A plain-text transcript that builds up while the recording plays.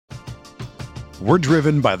We're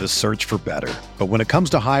driven by the search for better. But when it comes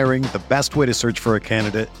to hiring, the best way to search for a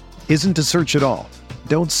candidate isn't to search at all.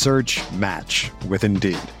 Don't search, match with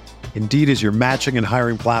Indeed. Indeed is your matching and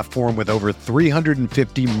hiring platform with over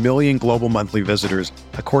 350 million global monthly visitors,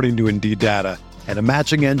 according to Indeed data, and a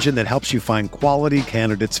matching engine that helps you find quality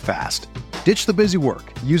candidates fast. Ditch the busy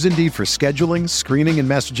work. Use Indeed for scheduling, screening, and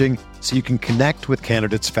messaging so you can connect with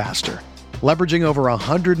candidates faster. Leveraging over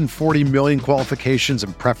 140 million qualifications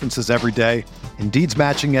and preferences every day, Indeed's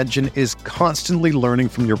matching engine is constantly learning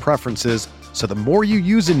from your preferences, so the more you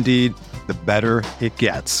use Indeed, the better it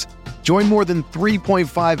gets. Join more than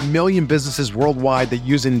 3.5 million businesses worldwide that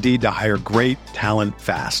use Indeed to hire great talent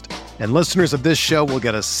fast. And listeners of this show will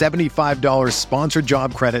get a $75 sponsored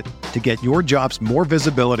job credit to get your jobs more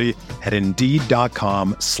visibility at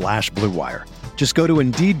Indeed.com/Blue Wire. Just go to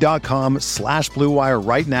Indeed.com/Blue Wire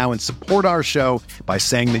right now and support our show by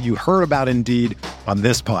saying that you heard about Indeed on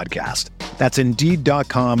this podcast. That's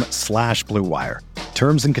Indeed.com/Blue Wire.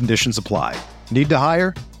 Terms and conditions apply. Need to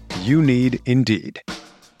hire? You need Indeed.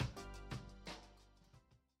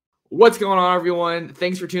 What's going on, everyone?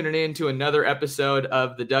 Thanks for tuning in to another episode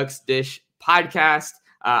of the Ducks Dish podcast.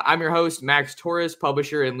 I'm your host, Max Torres,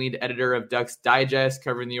 publisher and lead editor of Ducks Digest,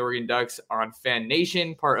 covering the Oregon Ducks on Fan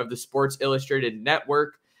Nation, part of the Sports Illustrated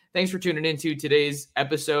Network. Thanks for tuning in to today's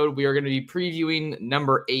episode. We are going to be previewing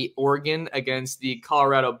number 8 Oregon against the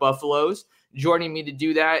Colorado Buffaloes. Joining me to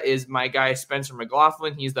do that is my guy, Spencer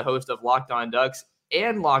McLaughlin. He's the host of Locked On Ducks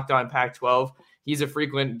and Locked On Pac-12. He's a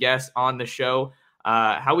frequent guest on the show.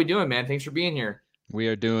 How we doing, man? Thanks for being here. We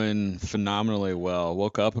are doing phenomenally well.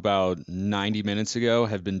 Woke up about 90 minutes ago.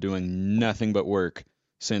 Have been doing nothing but work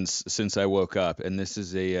since I woke up, and this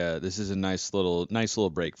is a nice little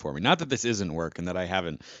break for me. Not that this isn't work and that I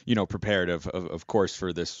haven't prepared of course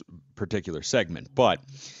for this particular segment, but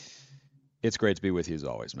it's great to be with you as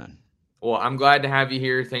always, man. Well, I'm glad to have you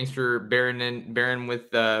here. Thanks for bearing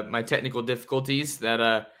with my technical difficulties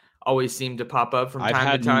that always seem to pop up from time to time.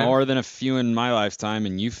 I've had more than a few in my lifetime,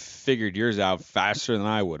 and you figured yours out faster than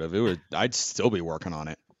I would have. I'd still be working on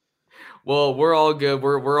it. Well, we're all good.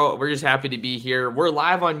 We're just happy to be here. We're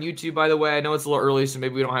live on YouTube, by the way. I know it's a little early, so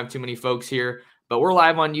maybe we don't have too many folks here, but we're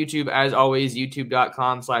live on YouTube as always.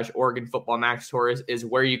 YouTube.com/Oregon Football Max Torres is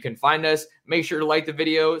where you can find us. Make sure to like the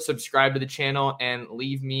video, subscribe to the channel, and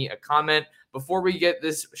leave me a comment. Before we get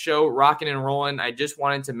this show rocking and rolling, I just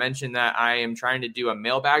wanted to mention that I am trying to do a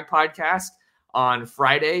mailbag podcast on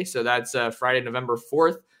Friday. So that's Friday, November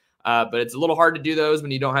 4th. But it's a little hard to do those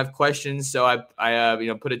when you don't have questions. So I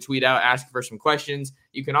put a tweet out asking for some questions.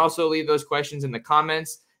 You can also leave those questions in the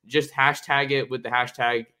comments. Just hashtag it with the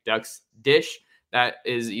hashtag DucksDish. That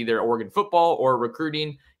is either Oregon football or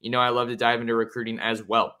recruiting. I love to dive into recruiting as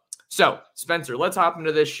well. So, Spencer, let's hop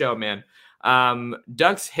into this show, man.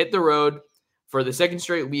 Ducks hit the road for the second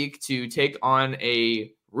straight week to take on a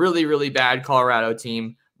really, really bad Colorado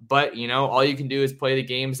team. But, all you can do is play the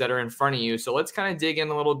games that are in front of you. So let's kind of dig in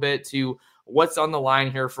a little bit to what's on the line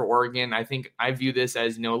here for Oregon. I think I view this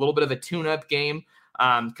as, a little bit of a tune-up game.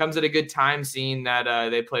 Comes at a good time, seeing that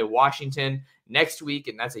they play Washington next week,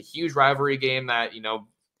 and that's a huge rivalry game that,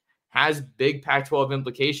 has big Pac-12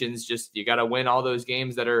 implications. Just you got to win all those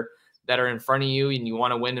games that are in front of you, and you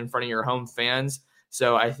want to win in front of your home fans.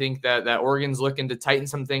 So I think that Oregon's looking to tighten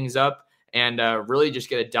some things up and really just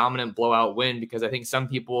get a dominant blowout win, because I think some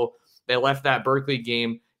people, they left that Berkeley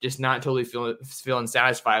game just not totally feeling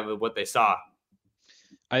satisfied with what they saw.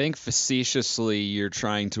 I think facetiously you're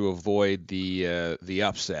trying to avoid the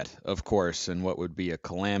upset, of course, and what would be a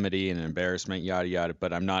calamity and an embarrassment, yada, yada,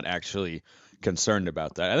 but I'm not actually concerned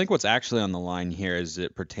about that. I think what's actually on the line here as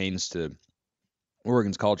it pertains to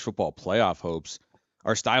Oregon's college football playoff hopes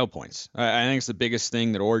are style points. I think it's the biggest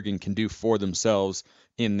thing that Oregon can do for themselves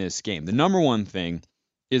in this game. The number one thing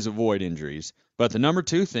is avoid injuries, but the number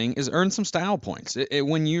two thing is earn some style points.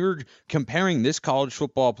 When you're comparing this college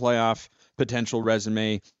football playoff potential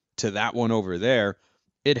resume to that one over there,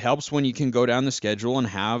 it helps when you can go down the schedule and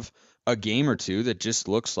have a game or two that just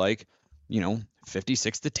looks like,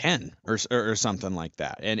 56-10 or something like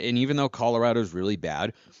that. And even though Colorado's really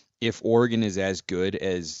bad, if Oregon is as good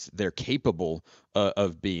as they're capable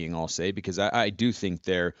of being, I'll say, because I do think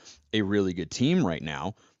they're a really good team right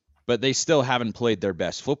now, but they still haven't played their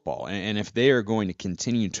best football. And if they are going to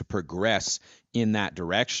continue to progress in that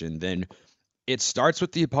direction, then it starts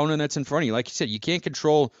with the opponent that's in front of you. Like you said, you can't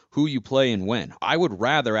control who you play and when. I would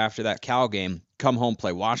rather, after that Cal game, come home,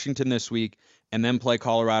 play Washington this week, and then play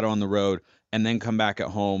Colorado on the road, and then come back at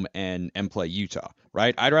home and play Utah,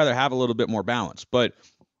 right? I'd rather have a little bit more balance, but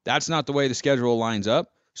that's not the way the schedule lines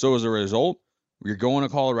up. So as a result, You're going to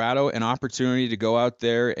Colorado, an opportunity to go out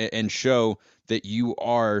there and show that you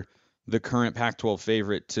are the current Pac-12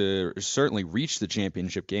 favorite to certainly reach the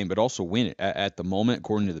championship game, but also win it at the moment,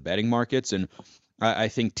 according to the betting markets. And I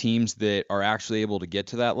think teams that are actually able to get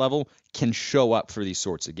to that level can show up for these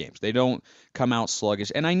sorts of games. They don't come out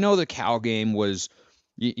sluggish. And I know the Cal game was,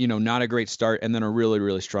 not a great start and then a really,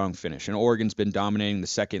 really strong finish. And Oregon's been dominating the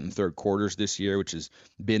second and third quarters this year, which has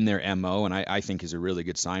been their MO, and I think is a really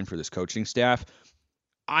good sign for this coaching staff.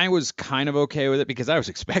 I was kind of okay with it because I was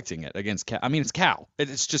expecting it against Cal. I mean, it's Cal.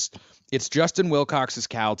 It's Justin Wilcox's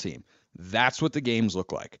Cal team. That's what the games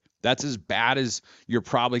look like. That's as bad as you're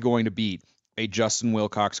probably going to beat a Justin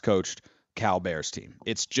Wilcox coached Cal Bears team.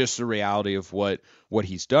 It's just the reality of what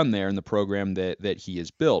he's done there in the program that he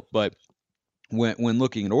has built. But when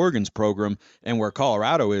looking at Oregon's program and where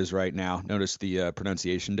Colorado is right now, notice the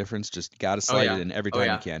pronunciation difference. Just got to cite it in every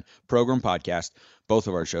time you can. Program podcast, both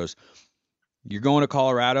of our shows. You're going to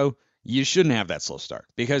Colorado, you shouldn't have that slow start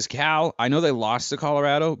because Cal, I know they lost to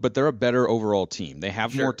Colorado, but they're a better overall team. They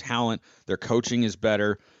have more talent. Their coaching is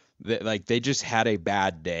better. They just had a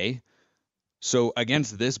bad day. So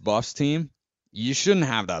against this Buffs team, you shouldn't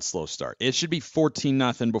have that slow start. It should be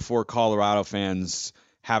 14-0 before Colorado fans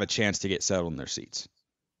have a chance to get settled in their seats.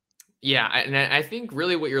 Yeah, and I think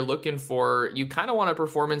really what you're looking for, you kind of want a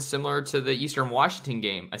performance similar to the Eastern Washington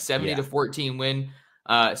game, a 70-14 win.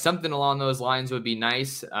 Something along those lines would be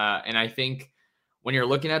nice. And I think when you're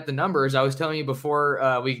looking at the numbers, I was telling you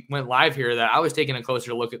before we went live here that I was taking a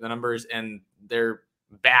closer look at the numbers, and they're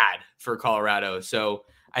bad for Colorado. So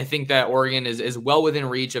I think that Oregon is well within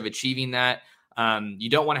reach of achieving that.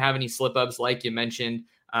 You don't want to have any slip-ups like you mentioned.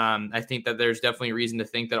 I think that there's definitely reason to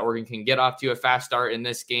think that Oregon can get off to a fast start in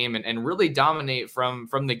this game and really dominate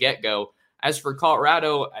from the get-go. As for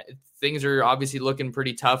Colorado, things are obviously looking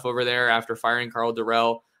pretty tough over there after firing Karl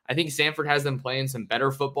Dorrell. I think Sanford has them playing some better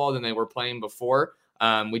football than they were playing before.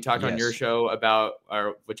 We talked on your show about,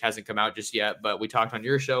 which hasn't come out just yet, but we talked on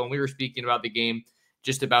your show and we were speaking about the game,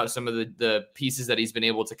 just about some of the pieces that he's been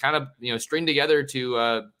able to kind of, string together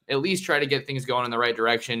to at least try to get things going in the right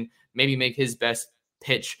direction, maybe make his best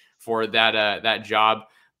pitch for that job.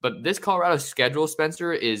 But this Colorado schedule,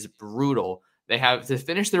 Spencer, is brutal. They have to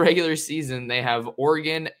finish the regular season. They have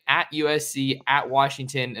Oregon at USC, at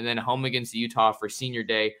Washington, and then home against Utah for senior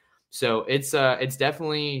day. So it's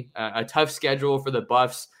definitely a tough schedule for the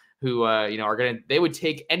Buffs, who they would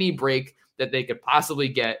take any break that they could possibly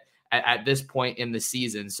get at this point in the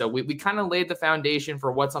season. So we kind of laid the foundation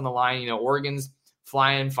for what's on the line. Oregon's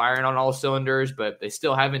firing on all cylinders, but they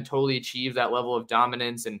still haven't totally achieved that level of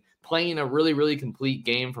dominance and playing a really, really complete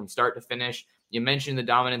game from start to finish. You mentioned the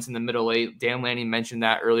dominance in the middle eight. Dan Lanning mentioned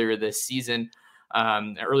that earlier this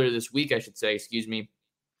week, I should say, excuse me.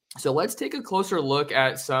 So let's take a closer look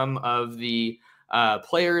at some of the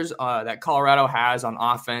players that Colorado has on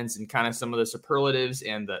offense and kind of some of the superlatives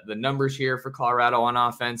and the numbers here for Colorado on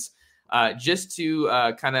offense. Just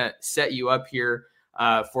to kind of set you up here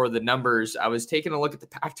for the numbers, I was taking a look at the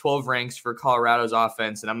Pac-12 ranks for Colorado's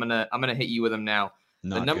offense, and I'm gonna hit you with them now.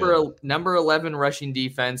 Not the number 11 rushing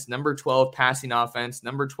defense, number 12 passing offense,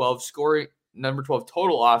 number 12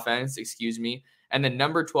 total offense, and then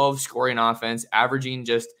number 12 scoring offense, averaging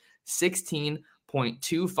just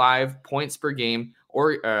 16.25 points per game.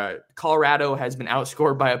 Or Colorado has been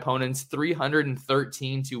outscored by opponents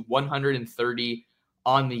 313 to 130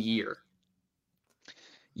 on the year.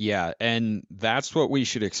 Yeah, and that's what we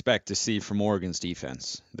should expect to see from Oregon's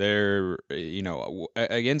defense. They're,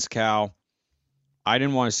 against Cal, I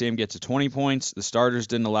didn't want to see him get to 20 points. The starters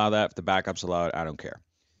didn't allow that. If the backups allow it, I don't care.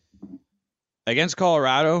 Against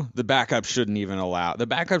Colorado, the backups shouldn't even allow. The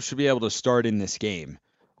backups should be able to start in this game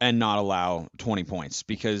and not allow 20 points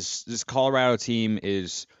because this Colorado team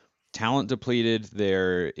is talent depleted.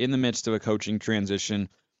 They're in the midst of a coaching transition.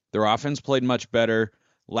 Their offense played much better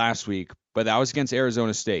last week, but that was against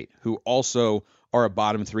Arizona State, who also are a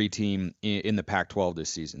bottom three team in the Pac-12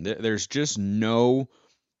 this season. There's just no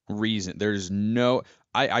reason.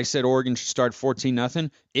 I said Oregon should start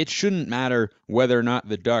 14-0. It shouldn't matter whether or not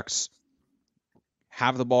the Ducks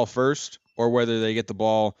have the ball first or whether they get the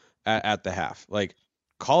ball at the half. Like,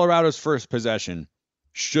 Colorado's first possession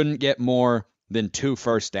shouldn't get more than 2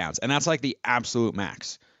 first downs, and that's like the absolute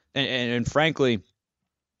max. And frankly,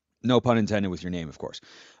 no pun intended with your name, of course.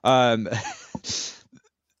 The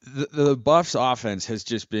Buffs offense has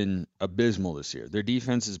just been abysmal this year. Their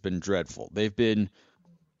defense has been dreadful. They've been,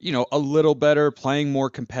 a little better, playing more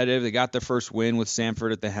competitive. They got their first win with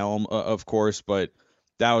Sanford at the helm, of course, but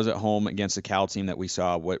that was at home against a Cal team that we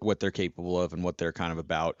saw what they're capable of and what they're kind of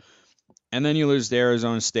about. And then you lose to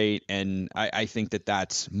Arizona State, and I think that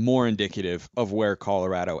that's more indicative of where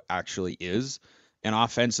Colorado actually is. And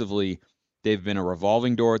offensively, they've been a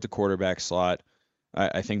revolving door at the quarterback slot.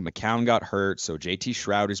 I think McCown got hurt, so JT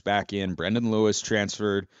Shroud is back in. Brendan Lewis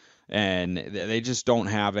transferred, and they just don't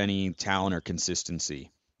have any talent or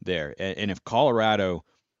consistency there. And if Colorado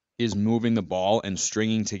is moving the ball and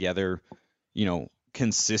stringing together,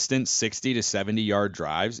 consistent 60 to 70-yard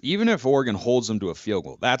drives, even if Oregon holds them to a field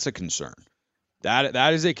goal, that's a concern.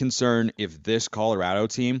 That is a concern if this Colorado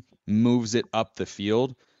team moves it up the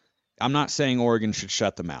field. I'm not saying Oregon should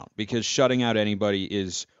shut them out, because shutting out anybody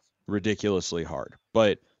is ridiculously hard.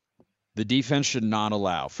 But the defense should not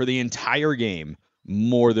allow for the entire game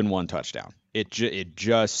more than one touchdown. It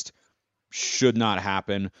just should not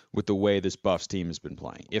happen with the way this Buffs team has been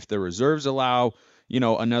playing. If the reserves allow,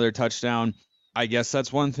 another touchdown, I guess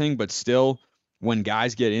that's one thing. But still, when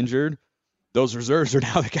guys get injured, those reserves are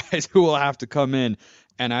now the guys who will have to come in.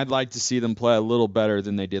 And I'd like to see them play a little better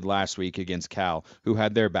than they did last week against Cal, who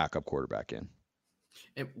had their backup quarterback in.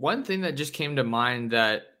 And one thing that just came to mind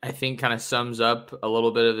that I think kind of sums up a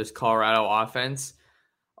little bit of this Colorado offense,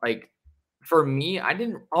 like for me,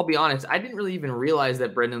 I'll be honest, I didn't really even realize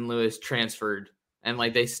that Brendan Lewis transferred, and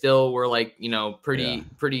like they still were like,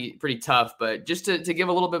 pretty tough. But just to give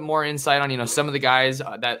a little bit more insight on, some of the guys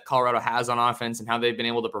that Colorado has on offense and how they've been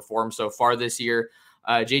able to perform so far this year.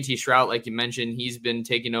 JT Shrout, like you mentioned, he's been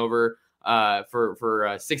taking over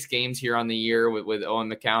for 6 games here on the year with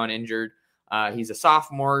Owen McCown injured. He's a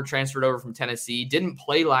sophomore, transferred over from Tennessee, didn't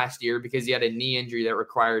play last year because he had a knee injury that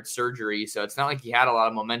required surgery. So it's not like he had a lot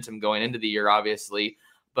of momentum going into the year, obviously.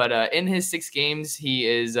 But in his 6 games, he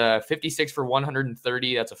is 56 for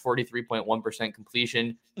 130. That's a 43.1%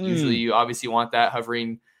 completion. Usually you obviously want that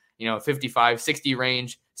hovering, 55, 60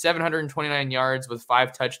 range, 729 yards with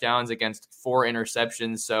 5 touchdowns against 4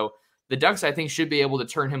 interceptions. So the Ducks, I think, should be able to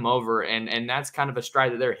turn him over, and that's kind of a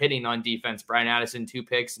stride that they're hitting on defense. Brian Addison, 2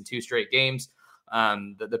 picks in 2 straight games.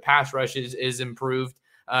 The pass rush is improved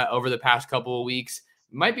over the past couple of weeks.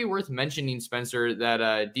 Might be worth mentioning, Spencer,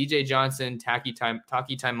 that DJ Johnson, Taki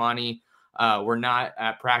Taimani were not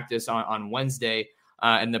at practice on Wednesday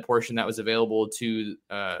in the portion that was available to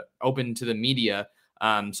open to the media.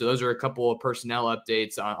 So those are a couple of personnel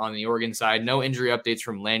updates on the Oregon side. No injury updates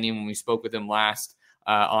from Lanning when we spoke with him last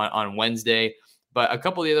on Wednesday. But a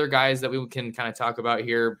couple of the other guys that we can kind of talk about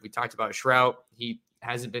here, we talked about Shrout. He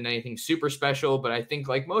hasn't been anything super special, but I think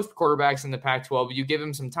like most quarterbacks in the Pac-12, you give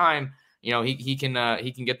him some time, he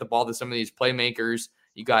can get the ball to some of these playmakers.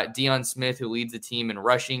 You got Deion Smith, who leads the team in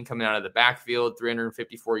rushing, coming out of the backfield,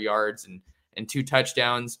 354 yards and 2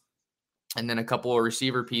 touchdowns. And then a couple of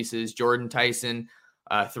receiver pieces, Jordan Tyson,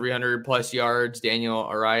 300 plus yards, Daniel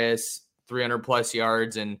Arias, 300 plus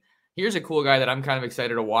yards. And here's a cool guy that I'm kind of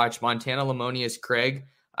excited to watch, Montana Lamonius Craig.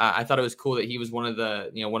 I thought it was cool that he was one of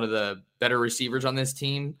the better receivers on this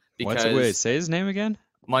team. Wait, say his name again?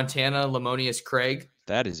 Montana Lamonius Craig.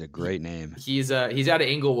 That is a great name. He's out of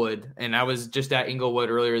Inglewood, and I was just at Inglewood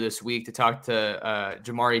earlier this week to talk to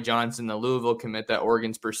Jamari Johnson, the Louisville commit that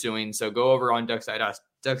Oregon's pursuing. So go over on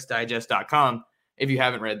DucksDigest.com if you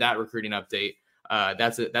haven't read that recruiting update.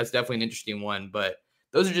 That's definitely an interesting one. But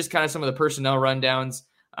those are just kind of some of the personnel rundowns.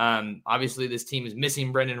 Obviously, this team is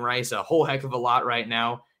missing Brendan Rice a whole heck of a lot right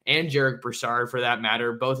now, and Jarek Broussard for that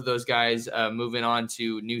matter. Both of those guys moving on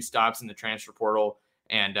to new stops in the transfer portal.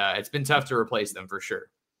 And it's been tough to replace them for sure.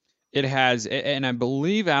 It has, and I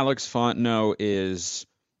believe Alex Fontenot is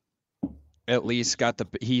at least got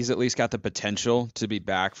the potential to be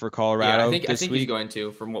back for Colorado. Yeah, I think he's going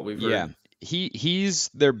to, from what we've heard. Yeah, he's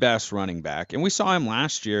their best running back, and we saw him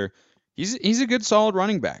last year. He's a good, solid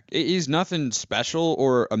running back. He's nothing special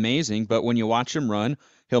or amazing, but when you watch him run,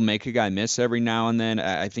 he'll make a guy miss every now and then.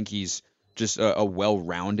 I think he's just a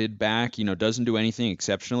well-rounded back, doesn't do anything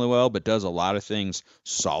exceptionally well, but does a lot of things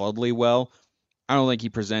solidly well. I don't think he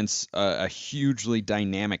presents a hugely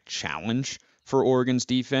dynamic challenge for Oregon's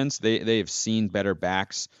defense. They have seen better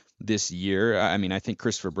backs this year. I mean, I think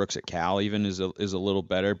Christopher Brooks at Cal even is a little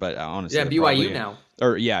better, but honestly, BYU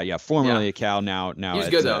now. Formerly at Cal, now He's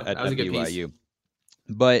at, good though. At that was a good BYU. piece.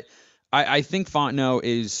 But I think Fontenot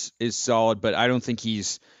is solid, but I don't think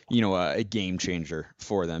he's a game changer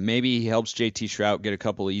for them. Maybe he helps JT Shrout get a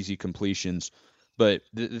couple of easy completions. But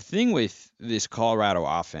the thing with this Colorado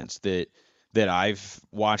offense that I've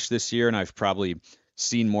watched this year, and I've probably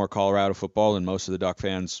seen more Colorado football than most of the Duck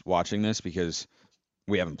fans watching this because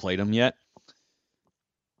we haven't played them yet.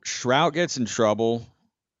 Shrout gets in trouble,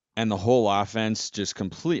 and the whole offense just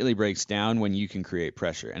completely breaks down when you can create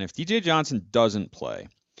pressure. And if DJ Johnson doesn't play,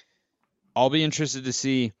 I'll be interested to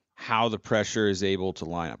see how the pressure is able to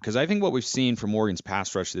line up. Because I think what we've seen from Oregon's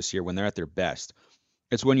pass rush this year when they're at their best,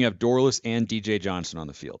 it's when you have Dorlus and DJ Johnson on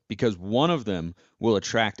the field, because one of them will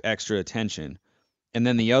attract extra attention, and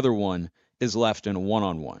then the other one is left in a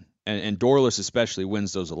one-on-one. And Dorlus especially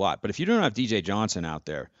wins those a lot. But if you don't have DJ Johnson out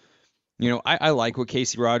there, I like what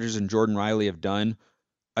Casey Rogers and Jordan Riley have done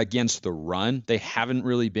against the run. They haven't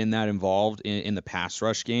really been that involved in the pass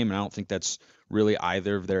rush game, and I don't think that's really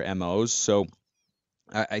either of their MOs. So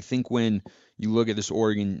I think when you look at this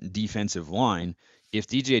Oregon defensive line, if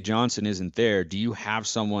DJ Johnson isn't there, do you have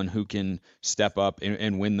someone who can step up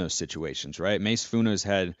and win those situations, right? Mace Funa's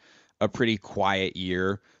had a pretty quiet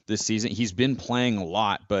year this season. He's been playing a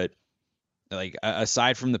lot, but like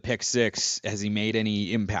aside from the pick six, has he made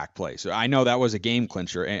any impact plays? So I know that was a game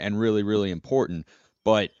clincher and really, really important,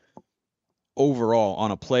 but overall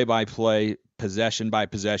on a play-by-play,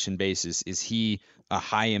 possession-by-possession basis, is he a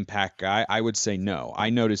high-impact guy? I would say no. I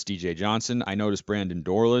noticed DJ Johnson. I noticed Brandon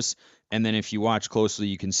Dorlus. And then if you watch closely,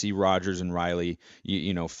 you can see Rogers and Riley,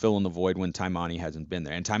 fill in the void when Taimani hasn't been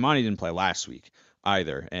there. And Taimani didn't play last week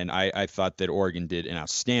either. And I thought that Oregon did an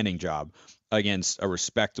outstanding job against a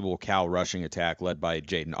respectable Cal rushing attack led by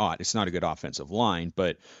Jaden Ott. It's not a good offensive line,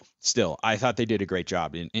 but still, I thought they did a great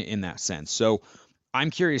job in that sense. So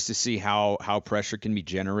I'm curious to see how pressure can be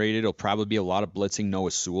generated. It'll probably be a lot of blitzing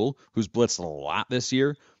Noah Sewell, who's blitzed a lot this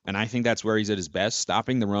year, and I think that's where he's at his best,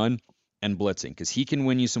 stopping the run and blitzing, because he can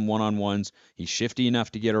win you some one-on-ones. He's shifty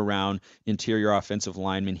enough to get around interior offensive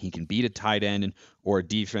linemen. He can beat a tight end or a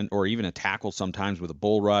defense or even a tackle sometimes with a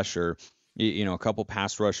bull rush or a couple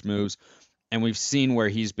pass rush moves. And we've seen where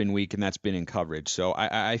he's been weak, and that's been in coverage. So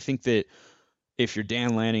I think that if you're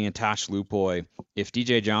Dan Lanning and Tosh Lupoy, if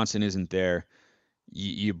DJ Johnson isn't there,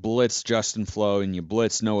 you blitz Justin Flo and you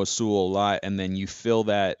blitz Noah Sewell a lot, and then you fill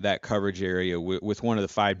that coverage area with one of the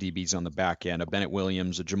 5 DBs on the back end, a Bennett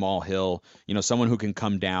Williams, a Jamal Hill, someone who can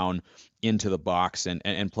come down into the box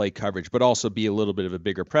and play coverage, but also be a little bit of a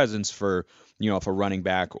bigger presence for, if a running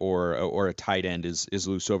back or a tight end is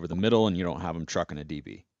loose over the middle and you don't have him trucking a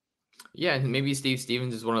DB. Yeah, and maybe Steve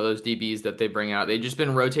Stevens is one of those DBs that they bring out. They've just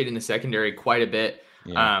been rotating the secondary quite a bit.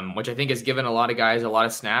 Yeah. Which I think has given a lot of guys a lot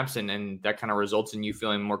of snaps, and that kind of results in you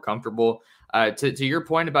feeling more comfortable. To your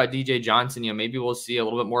point about DJ Johnson, maybe we'll see a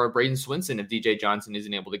little bit more of Braden Swinson if DJ Johnson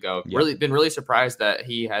isn't able to go. Yeah. Been really surprised that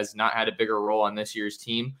he has not had a bigger role on this year's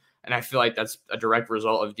team, and I feel like that's a direct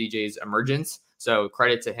result of DJ's emergence. So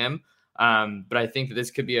credit to him. But I think that this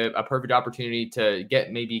could be a perfect opportunity to get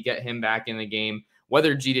him back in the game,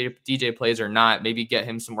 whether DJ plays or not. Maybe get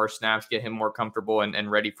him some more snaps, get him more comfortable and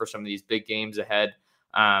ready for some of these big games ahead.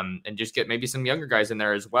 And just get maybe some younger guys in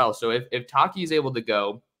there as well. So if Taki is able to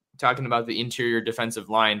go, talking about the interior defensive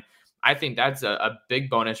line, I think that's a big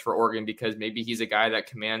bonus for Oregon, because maybe he's a guy that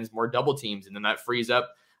commands more double teams, and then that frees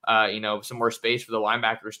up, some more space for the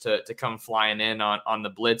linebackers to come flying in on the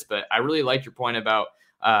blitz. But I really like your point about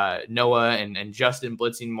Noah and Justin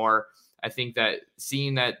blitzing more. I think that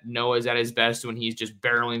seeing that Noah's at his best when he's just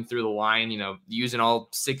barreling through the line, using all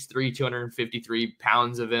 6'3", 253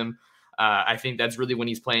 pounds of him, I think that's really when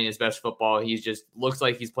he's playing his best football. He's just looks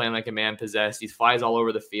like he's playing like a man possessed. He flies all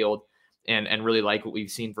over the field, and really like what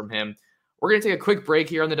we've seen from him. We're going to take a quick break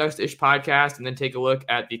here on the Ducks Dish podcast and then take a look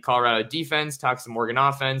at the Colorado defense, talk some Oregon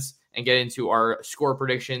offense, and get into our score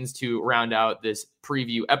predictions to round out this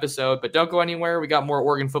preview episode. But don't go anywhere. We got more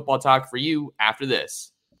Oregon football talk for you after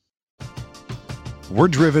this. We're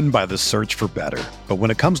driven by the search for better. But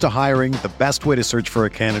when it comes to hiring, the best way to search for a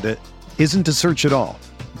candidate isn't to search at all.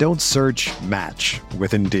 Don't search, match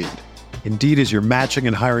with Indeed. Indeed is your matching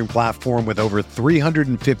and hiring platform with over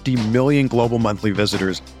 350 million global monthly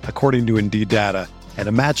visitors, according to Indeed data, and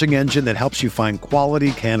a matching engine that helps you find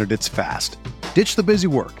quality candidates fast. Ditch the busy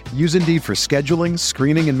work. Use Indeed for scheduling,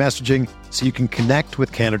 screening, and messaging so you can connect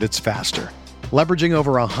with candidates faster. Leveraging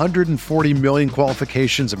over 140 million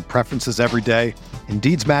qualifications and preferences every day,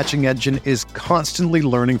 Indeed's matching engine is constantly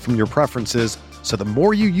learning from your preferences, so the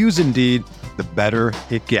more you use Indeed, the better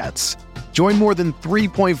it gets. Join more than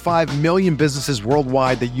 3.5 million businesses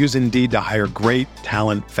worldwide that use Indeed to hire great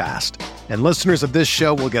talent fast. And listeners of this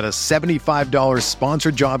show will get a $75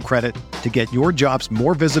 sponsored job credit to get your jobs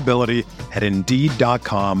more visibility at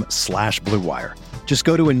Indeed.com/Blue Wire. Just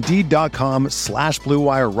go to Indeed.com/Blue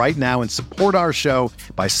Wire right now and support our show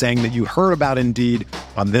by saying that you heard about Indeed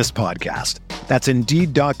on this podcast. That's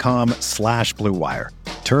Indeed.com/Blue Wire.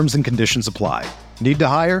 Terms and conditions apply. Need to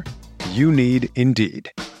hire? You need Indeed.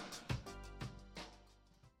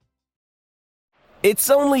 It's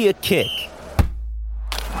only a kick,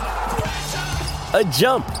 a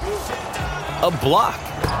jump, a block.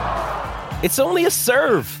 It's only a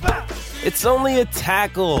serve. It's only a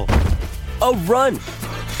tackle, a run.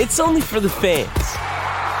 It's only for the fans.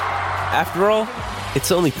 After all,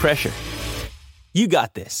 it's only pressure. You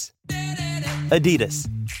got this. Adidas.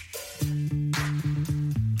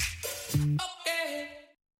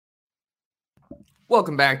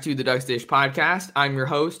 Welcome back to the Ducks Dish Podcast. I'm your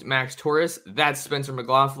host, Max Torres. That's Spencer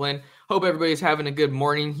McLaughlin. Hope everybody's having a good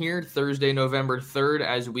morning here, Thursday, November 3rd,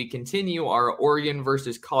 as we continue our Oregon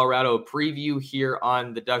versus Colorado preview here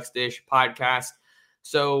on the Ducks Dish Podcast.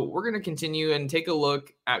 So we're going to continue and take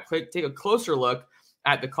a closer look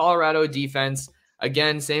at the Colorado defense.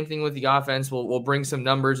 Again, same thing with the offense. We'll bring some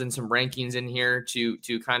numbers and some rankings in here to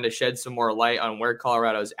kind of shed some more light on where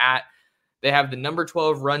Colorado's at. They have the number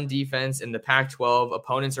 12 run defense in the Pac-12.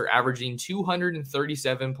 Opponents are averaging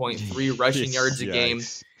 237.3 rushing yards a game.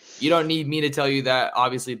 You don't need me to tell you that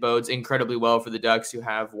obviously bodes incredibly well for the Ducks, who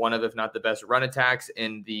have one of, if not the best run attacks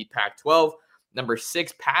in the Pac-12. Number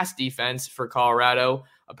 6 pass defense for Colorado.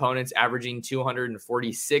 Opponents averaging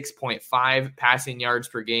 246.5 passing yards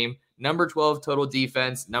per game. Number 12 total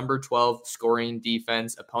defense. Number 12 scoring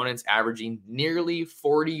defense. Opponents averaging nearly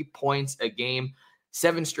 40 points a game.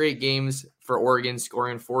 7 straight games for Oregon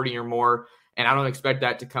scoring 40 or more, and I don't expect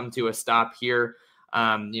that to come to a stop here.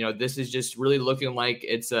 This is just really looking like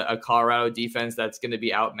it's a Colorado defense that's going to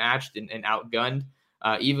be outmatched and outgunned.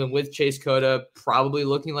 Even with Chase Cota probably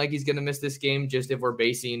looking like he's going to miss this game, just if we're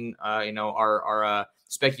basing our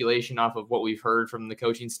speculation off of what we've heard from the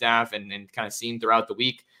coaching staff and kind of seen throughout the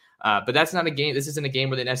week. But that's not a game. This isn't a game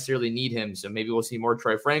where they necessarily need him. So maybe we'll see more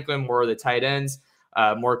Troy Franklin, more of the tight ends.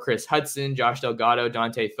 More Chris Hudson, Josh Delgado,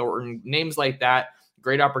 Dante Thornton, names like that.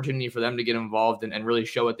 Great opportunity for them to get involved and really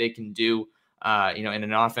show what they can do, in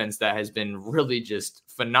an offense that has been really just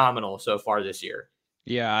phenomenal so far this year.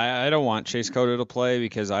 Yeah, I don't want Chase Cota to play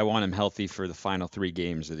because I want him healthy for the final 3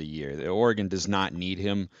 games of the year. The Oregon does not need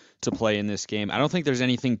him to play in this game. I don't think there's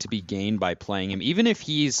anything to be gained by playing him. Even if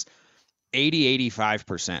he's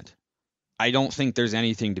 85%, I don't think there's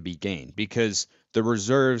anything to be gained because the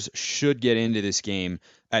reserves should get into this game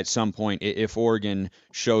at some point if Oregon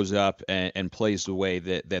shows up and plays the way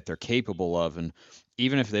that they're capable of. And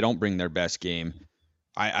even if they don't bring their best game,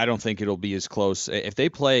 I don't think it'll be as close. If they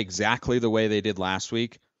play exactly the way they did last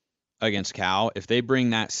week against Cal, if they bring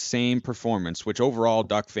that same performance, which overall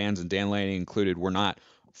Duck fans and Dan Lanning included were not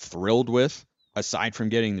thrilled with, aside from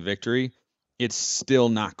getting the victory, it's still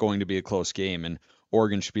not going to be a close game. And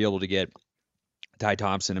Oregon should be able to get Ty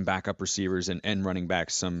Thompson and backup receivers and running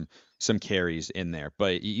back some carries in there.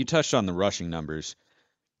 But you touched on the rushing numbers.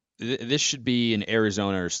 This should be an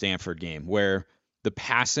Arizona or Stanford game where the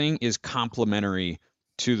passing is complementary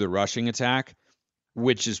to the rushing attack,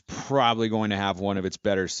 which is probably going to have one of its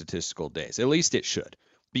better statistical days. At least it should,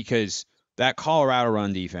 because that Colorado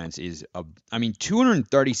run defense is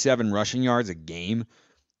 237 rushing yards a game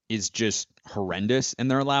is just horrendous.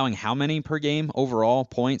 And they're allowing how many per game overall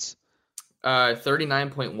points?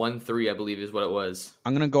 39.13, I believe, is what it was.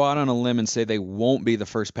 I'm going to go out on a limb and say they won't be the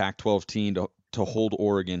first Pac-12 team to hold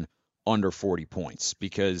Oregon under 40 points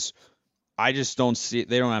because I just don't see –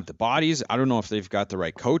 they don't have the bodies. I don't know if they've got the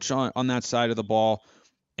right coach on that side of the ball.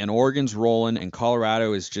 And Oregon's rolling, and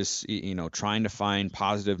Colorado is just, trying to find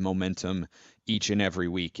positive momentum each and every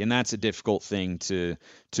week. And that's a difficult thing to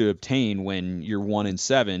obtain when you're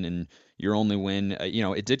 1-7 and your only win,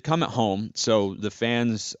 it did come at home. So the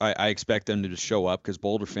fans, I expect them to just show up because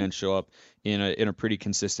Boulder fans show up in a pretty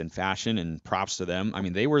consistent fashion, and props to them. I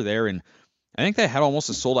mean, they were there, and I think they had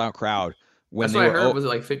almost a sold-out crowd. That's what I heard. Was it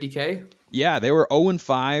like 50K? Yeah, they were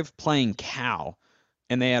 0-5 playing Cal,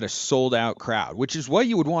 and they had a sold-out crowd, which is what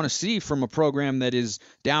you would want to see from a program that is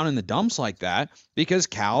down in the dumps like that, because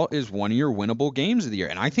Cal is one of your winnable games of the year.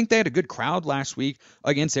 And I think they had a good crowd last week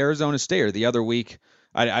against Arizona State, or the other week.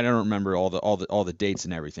 I don't remember all the dates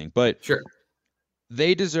and everything, but sure,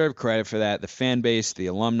 they deserve credit for that. The fan base, the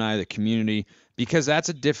alumni, the community, because that's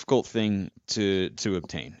a difficult thing to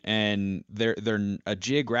obtain. And they're a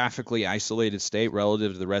geographically isolated state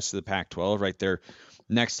relative to the rest of the Pac-12, right? They're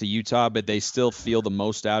next to Utah, but they still feel the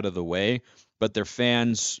most out of the way. But their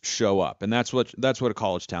fans show up, and that's what a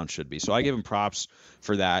college town should be. So I give them props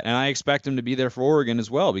for that, and I expect them to be there for Oregon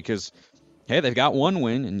as well because, hey, they've got one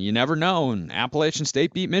win, and you never know. And Appalachian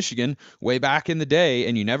State beat Michigan way back in the day,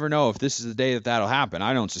 and you never know if this is the day that'll happen.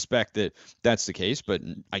 I don't suspect that that's the case, but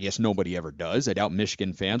I guess nobody ever does. I doubt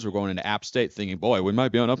Michigan fans were going into App State thinking, boy, we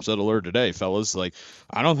might be on upset alert today, fellas. Like,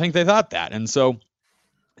 I don't think they thought that. And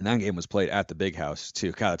that game was played at the Big House,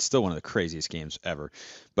 too. God, it's still one of the craziest games ever.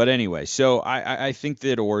 But anyway, so I think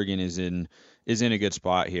that Oregon is in a good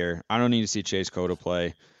spot here. I don't need to see Chase Cota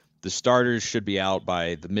play. The starters should be out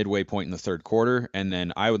by the midway point in the third quarter, and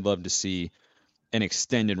then I would love to see an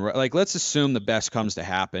extended, like, let's assume the best comes to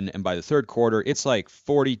happen, and by the third quarter it's like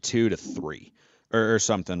 42-3 or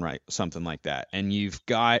something, right? Something like that, and you've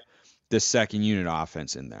got the second unit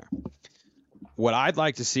offense in there. What I'd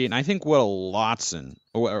like to see, and I think what a Lotson,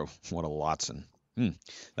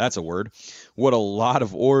 that's a word, what a lot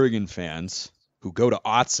of Oregon fans who go to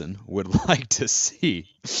Autzen would like to see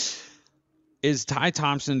is Ty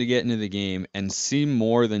Thompson to get into the game and see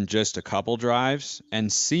more than just a couple drives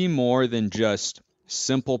and see more than just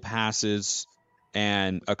simple passes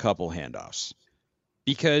and a couple handoffs.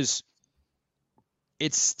 Because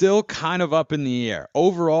it's still kind of up in the air.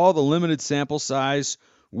 Overall, the limited sample size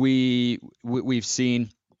we've seen,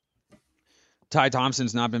 Ty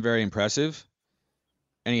Thompson's not been very impressive,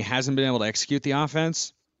 and he hasn't been able to execute the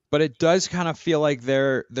offense. But it does kind of feel like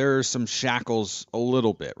there are some shackles a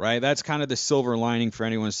little bit, right? That's kind of the silver lining for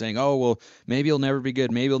anyone saying, oh, well, maybe he'll never be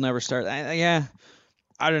good. Maybe he'll never start. Yeah,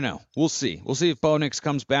 I don't know. We'll see. We'll see if Bo Nix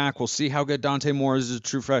comes back. We'll see how good Dante Moore is as a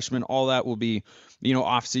true freshman. All that will be,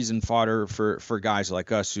 off-season fodder for guys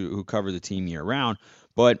like us who cover the team year-round.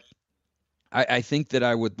 But I think that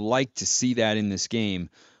I would like to see that in this game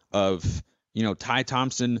of, Ty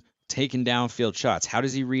Thompson taking downfield shots. How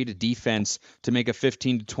does he read a defense to make a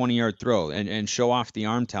 15 to 20 yard throw and show off the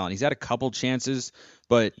arm talent? He's had a couple chances,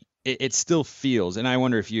 but it still feels, and I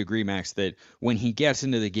wonder if you agree, Max, that when he gets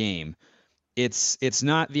into the game, it's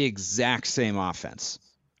not the exact same offense,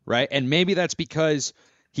 right? And maybe that's because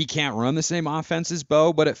he can't run the same offense as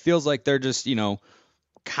Bo, but it feels like they're just,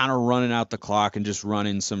 kind of running out the clock and just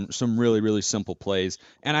running some really, really simple plays.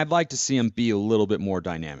 And I'd like to see him be a little bit more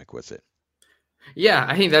dynamic with it. Yeah,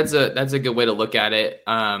 I think that's a good way to look at it.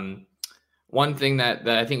 One thing that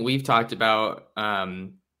I think we've talked about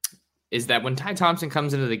is that when Ty Thompson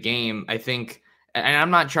comes into the game, I think, and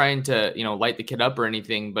I'm not trying to light the kid up or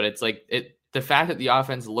anything, but it's like the fact that the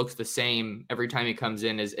offense looks the same every time he comes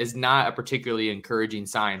in is not a particularly encouraging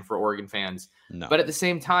sign for Oregon fans. No. But at the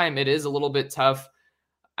same time, it is a little bit tough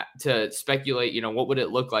to speculate. What would it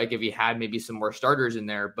look like if he had maybe some more starters in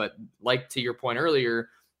there? But like to your point earlier,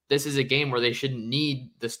 this is a game where they shouldn't need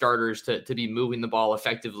the starters to be moving the ball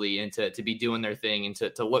effectively and to be doing their thing and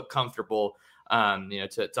to look comfortable,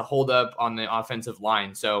 to hold up on the offensive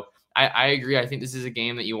line. So I agree. I think this is a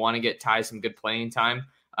game that you want to get Ty some good playing time,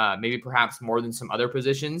 maybe perhaps more than some other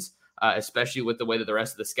positions, especially with the way that the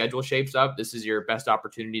rest of the schedule shapes up. This is your best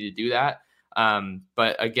opportunity to do that.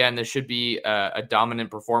 But again, this should be a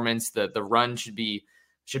dominant performance. The run should be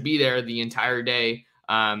there the entire day.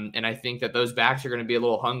 And I think that those backs are going to be a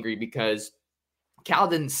little hungry because Cal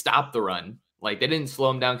didn't stop the run. Like, they didn't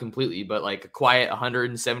slow them down completely, but like a quiet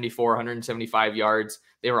 174, 175 yards.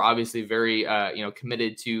 They were obviously very,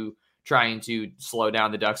 committed to trying to slow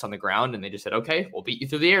down the Ducks on the ground. And they just said, okay, we'll beat you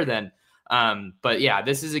through the air then. But yeah,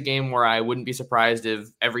 this is a game where I wouldn't be surprised if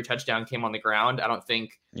every touchdown came on the ground. I don't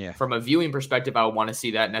think from a viewing perspective, I would want to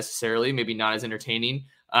see that necessarily, maybe not as entertaining.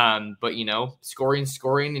 But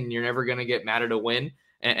scoring, and you're never going to get mad at a win.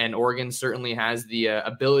 And Oregon certainly has the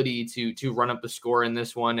ability to run up the score in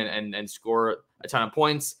this one and score a ton of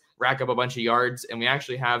points, rack up a bunch of yards. And we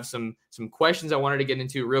actually have some questions I wanted to get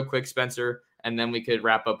into real quick, Spencer, and then we could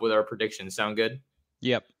wrap up with our predictions. Sound good?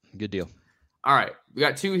 Yep. Good deal. All right. We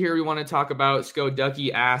got two here we want to talk about. Sco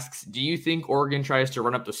Ducky asks, do you think Oregon tries to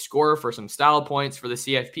run up the score for some style points for the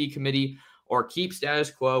CFP committee or keep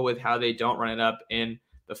status quo with how they don't run it up in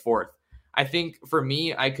the fourth? I think for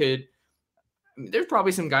me, there's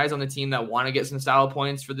probably some guys on the team that want to get some style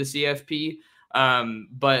points for the CFP,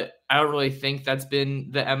 but I don't really think that's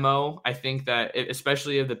been the MO. I think that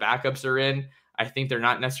especially if the backups are in, I think they're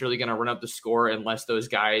not necessarily going to run up the score unless those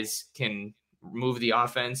guys can move the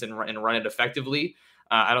offense and run it effectively.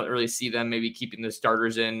 I don't really see them maybe keeping the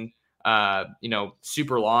starters in,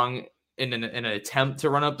 super long in an attempt to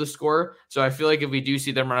run up the score. So I feel like if we do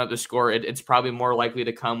see them run up the score, it's probably more likely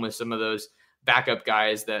to come with some of those backup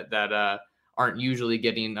guys that aren't usually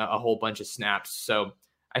getting a whole bunch of snaps. So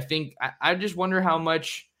I think I just wonder how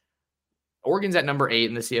much Oregon's at number 8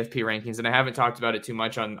 in the CFP rankings. And I haven't talked about it too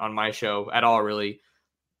much on my show at all, really,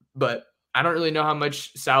 but I don't really know how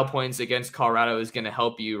much style points against Colorado is going to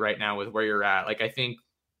help you right now with where you're at. Like, I think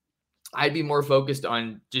I'd be more focused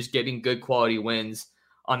on just getting good quality wins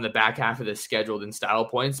on the back half of the schedule than style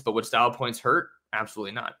points. But would style points hurt?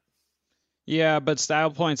 Absolutely not. Yeah, but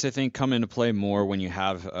style points, I think, come into play more when you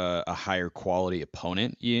have a higher quality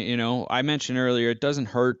opponent. I mentioned earlier, it doesn't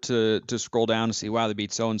hurt to scroll down and see, wow, they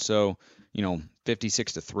beat so-and-so,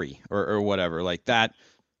 56-3 or whatever. Like that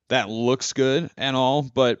looks good and all,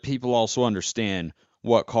 but people also understand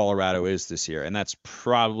what Colorado is this year, and that's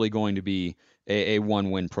probably going to be a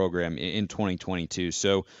one-win program in 2022.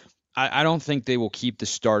 So I don't think they will keep the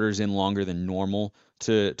starters in longer than normal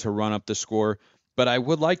to run up the score. But I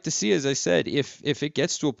would like to see, as I said, if it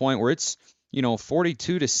gets to a point where it's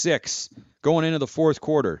 42-6 going into the fourth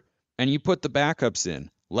quarter, and you put the backups in,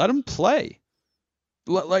 let them play.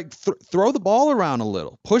 Throw the ball around a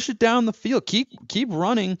little, push it down the field, keep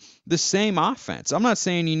running the same offense. I'm not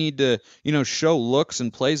saying you need to show looks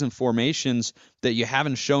and plays and formations that you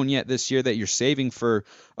haven't shown yet this year that you're saving for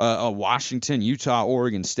a Washington, Utah,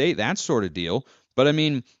 Oregon State, that sort of deal. But I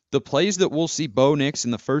mean, the plays that we'll see Bo Nix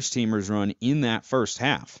and the first teamers run in that first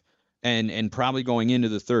half, and probably going into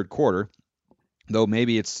the third quarter, though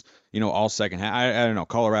maybe it's all second half. I don't know.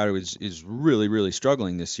 Colorado is really, really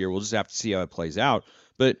struggling this year. We'll just have to see how it plays out.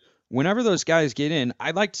 But whenever those guys get in,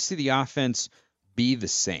 I'd like to see the offense be the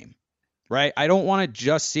same, right? I don't want to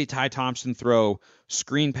just see Ty Thompson throw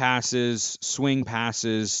screen passes, swing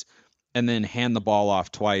passes, and then hand the ball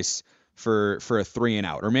off twice for a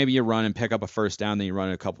 3-and-out. Or maybe you run and pick up a first down, then you run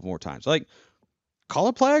it a couple more times. Like, call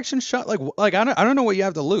a play action shot. Like I don't know what you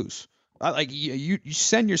have to lose. You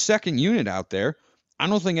send your second unit out there. I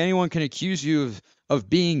don't think anyone can accuse you of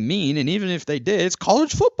being mean, and even if they did, it's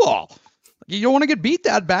college football. You don't want to get beat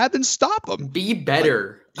that bad, then stop them. Be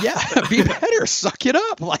better. Be better. Suck it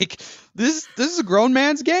up. Like, this is a grown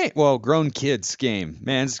man's game. Well, grown kid's game.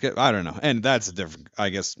 I don't know. And that's a different, I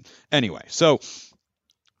guess. Anyway, so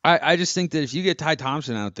I just think that if you get Ty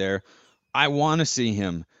Thompson out there, I want to see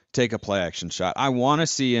him take a play action shot. I want to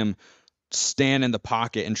see him stand in the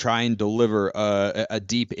pocket and try and deliver a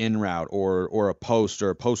deep in route or a post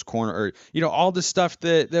corner or all the stuff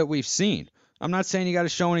that we've seen. I'm not saying you got to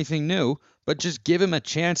show anything new, but just give him a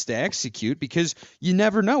chance to execute, because you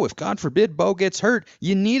never know. If God forbid Bo gets hurt,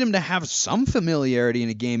 you need him to have some familiarity in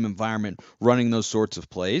a game environment running those sorts of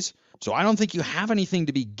plays. So I don't think you have anything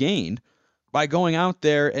to be gained by going out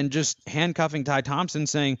there and just handcuffing Ty Thompson,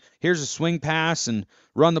 saying, here's a swing pass and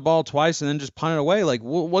run the ball twice and then just punt it away. Like,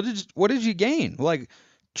 what did you gain? Like,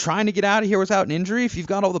 trying to get out of here without an injury? If you've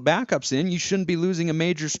got all the backups in, you shouldn't be losing a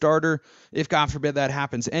major starter if, God forbid, that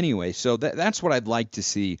happens anyway. So that's what I'd like to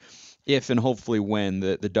see if and hopefully when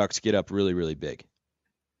the Ducks get up really, really big.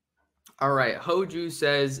 All right. Hoju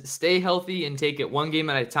says, stay healthy and take it one game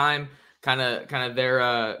at a time. Kind of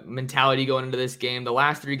their mentality going into this game. The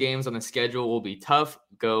last 3 games on the schedule will be tough.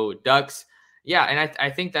 Go Ducks. Yeah, and I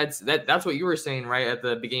think that's what you were saying right at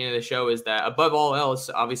the beginning of the show, is that above all else,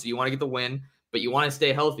 obviously you want to get the win, but you want to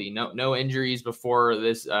stay healthy. No injuries before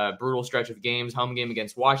this brutal stretch of games. Home game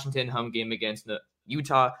against Washington, home game against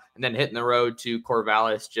Utah, and then hitting the road to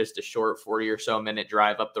Corvallis, just a short 40 or so minute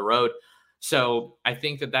drive up the road. So I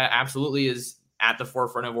think that absolutely is at the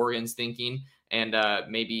forefront of Oregon's thinking. And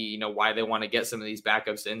maybe, why they want to get some of these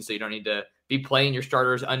backups in, so you don't need to be playing your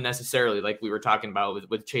starters unnecessarily, like we were talking about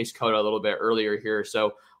with Chase Cota a little bit earlier here.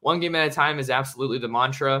 So one game at a time is absolutely the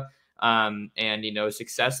mantra. And,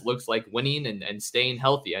 success looks like winning and staying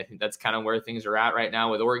healthy. I think that's kind of where things are at right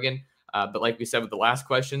now with Oregon. But like we said with the last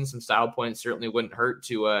question, some style points certainly wouldn't hurt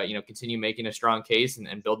to, continue making a strong case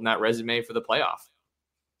and building that resume for the playoff.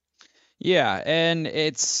 Yeah, and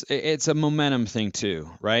it's a momentum thing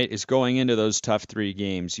too, right? It's going into those tough 3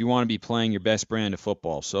 games. You want to be playing your best brand of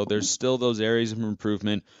football. So there's still those areas of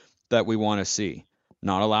improvement that we want to see.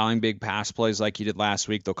 Not allowing big pass plays like you did last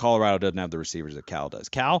week, though Colorado doesn't have the receivers that Cal does.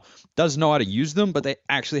 Cal does know how to use them, but they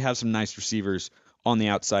actually have some nice receivers on the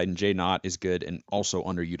outside, and Jay Knott is good and also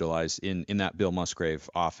underutilized in that Bill Musgrave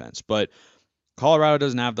offense. But Colorado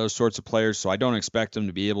doesn't have those sorts of players, so I don't expect them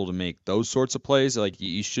to be able to make those sorts of plays. Like,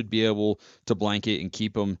 you should be able to blanket and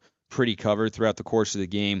keep them pretty covered throughout the course of the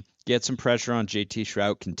game. Get some pressure on JT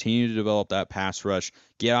Shrout, continue to develop that pass rush,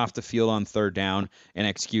 get off the field on third down, and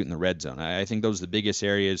execute in the red zone. I think those are the biggest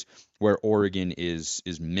areas where Oregon is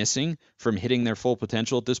missing from hitting their full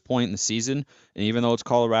potential at this point in the season. And even though it's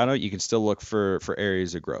Colorado, you can still look for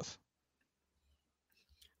areas of growth.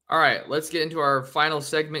 All right, let's get into our final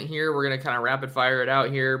segment here. We're going to kind of rapid fire it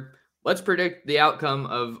out here. Let's predict the outcome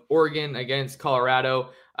of Oregon against Colorado.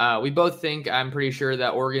 We both think, I'm pretty sure, that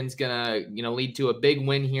Oregon's going to, lead to a big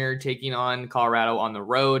win here, taking on Colorado on the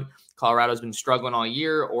road. Colorado's been struggling all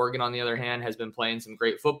year. Oregon, on the other hand, has been playing some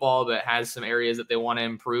great football, but has some areas that they want to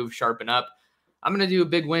improve, sharpen up. I'm going to do a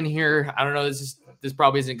big win here. I don't know, this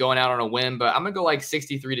probably isn't going out on a whim, but I'm going to go like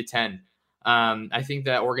 63-10. I think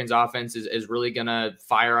that Oregon's offense is really going to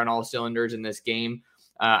fire on all cylinders in this game.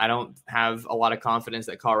 I don't have a lot of confidence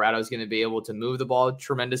that Colorado is going to be able to move the ball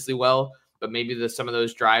tremendously well, but maybe some of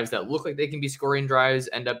those drives that look like they can be scoring drives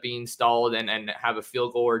end up being stalled and have a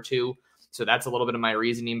field goal or two. So that's a little bit of my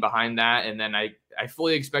reasoning behind that. And then I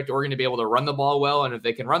fully expect Oregon to be able to run the ball well. And if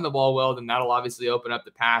they can run the ball well, then that'll obviously open up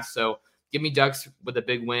the pass. So give me Ducks with a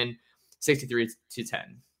big win, 63-10.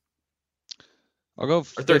 I'll go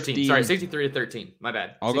 13. Sorry, 63-13. My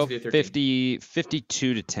bad. I'll go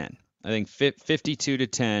 52-10. I think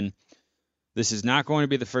 52-10. This is not going to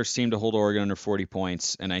be the first team to hold Oregon under 40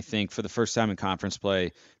 points. And I think for the first time in conference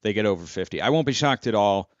play, they get over 50. I won't be shocked at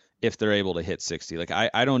all if they're able to hit 60. Like,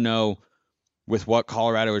 I don't know, with what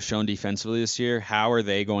Colorado has shown defensively this year, how are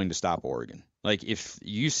they going to stop Oregon? Like, if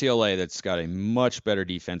UCLA, that's got a much better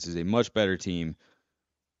defense, is a much better team,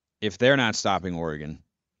 if they're not stopping Oregon,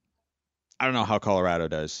 I don't know how Colorado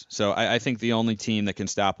does. So I think the only team that can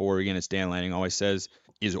stop Oregon, as Dan Lanning always says,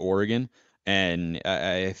 is Oregon. And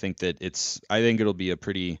I think it'll be a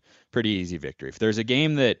pretty easy victory. If there's a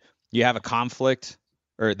game that you have a conflict,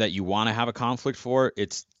 or that you want to have a conflict for,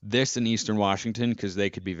 it's this and Eastern Washington, because they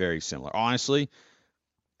could be very similar. Honestly,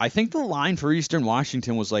 I think the line for Eastern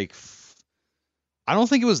Washington was like, I don't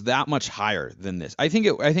think it was that much higher than this. I think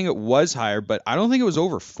it was higher, but I don't think it was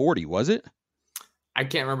over 40, was it? I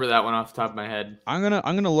can't remember that one off the top of my head. I'm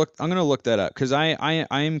gonna look that up, because I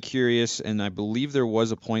am curious, and I believe there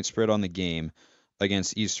was a point spread on the game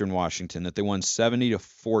against Eastern Washington that they won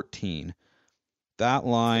 70-14. That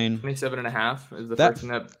line 27.5 is the first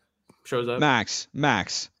thing that shows up. Max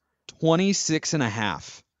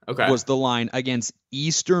 26.5 was the line against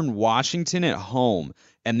Eastern Washington at home,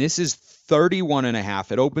 and this is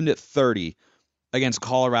 31.5. It opened at 30 against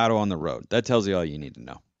Colorado on the road. That tells you all you need to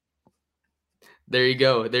know. There you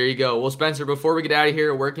go. Well, Spencer, before we get out of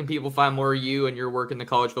here, where can people find more of you and your work in the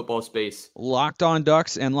college football space? Locked On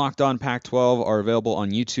Ducks and Locked On Pac-12 are available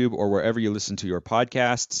on YouTube or wherever you listen to your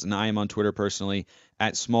podcasts. And I am on Twitter personally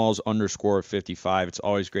at Smalls_55. It's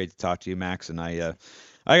always great to talk to you, Max. And I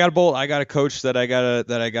got a coach that I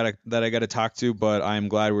gotta talk to, but I'm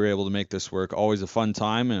glad we were able to make this work. Always a fun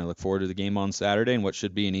time, and I look forward to the game on Saturday and what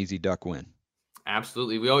should be an easy Duck win.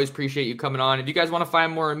 Absolutely. We always appreciate you coming on. If you guys want to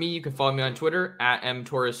find more of me, you can follow me on Twitter at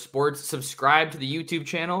mtorresports. Subscribe to the YouTube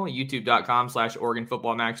channel, youtube.com/Oregon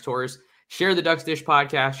Football Max Torres. Share the Ducks Dish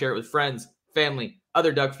podcast. Share it with friends, family,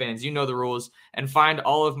 other Duck fans. You know the rules. And find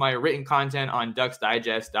all of my written content on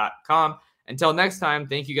ducksdigest.com. Until next time,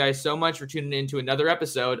 thank you guys so much for tuning in to another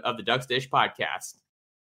episode of the Ducks Dish podcast.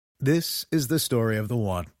 This is the story of the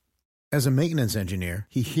one. As a maintenance engineer,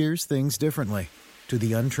 he hears things differently. To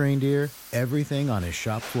the untrained ear, everything on his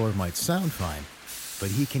shop floor might sound fine, but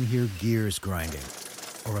he can hear gears grinding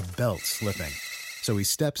or a belt slipping. So he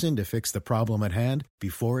steps in to fix the problem at hand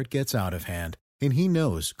before it gets out of hand. And he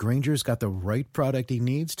knows Grainger's got the right product he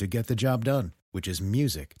needs to get the job done, which is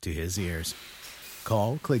music to his ears.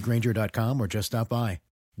 Call, click Grainger.com, or just stop by.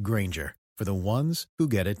 Grainger, for the ones who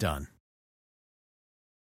get it done.